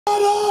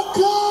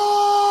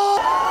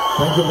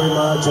Thank you very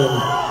much, and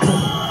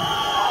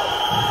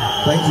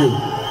thank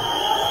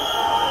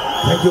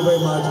you very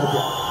much.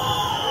 Okay.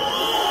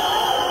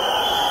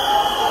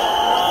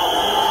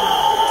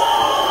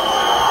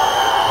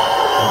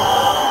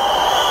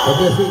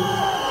 फिर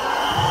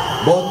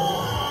बहुत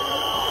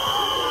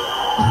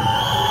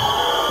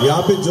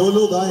यहाँ पे जो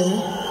लोग आए हैं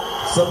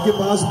सबके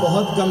पास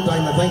बहुत कम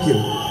टाइम है.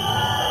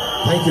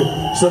 Thank you.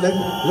 So let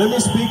me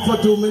speak for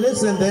 2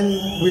 minutes and then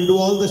we'll do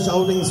all the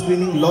shouting,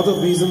 screaming. Lot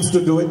of reasons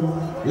to do it.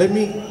 Let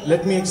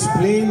me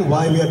explain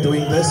why we are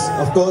doing this.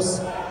 Of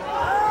course,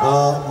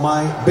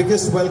 my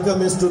biggest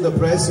welcome is to the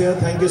press here.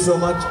 Thank you so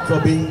much for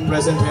being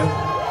present here,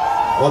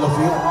 all of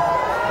you.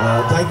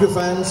 Thank you,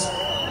 fans.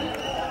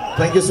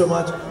 Thank you so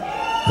much.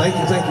 Thank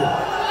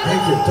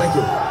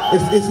you.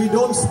 If we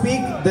don't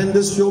speak, then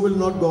this show will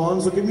not go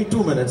on. So give me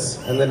 2 minutes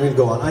and then we'll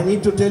go on. I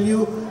need to tell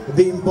you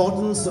the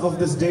importance of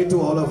this day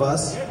to all of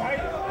us.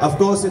 Of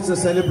course, it's a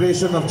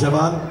celebration of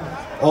Jawan.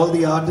 All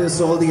the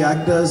artists, all the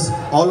actors,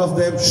 all of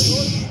them.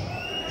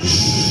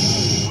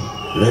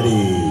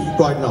 Ready.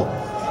 Quiet now.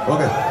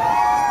 Okay.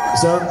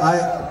 Sir,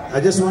 I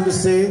just want to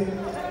say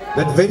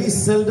that very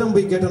seldom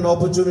we get an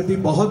opportunity.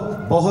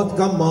 बहुत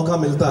कम मौका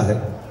मिलता है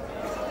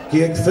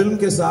कि एक film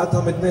के साथ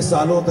हम इतने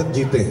सालों तक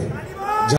जीते हैं.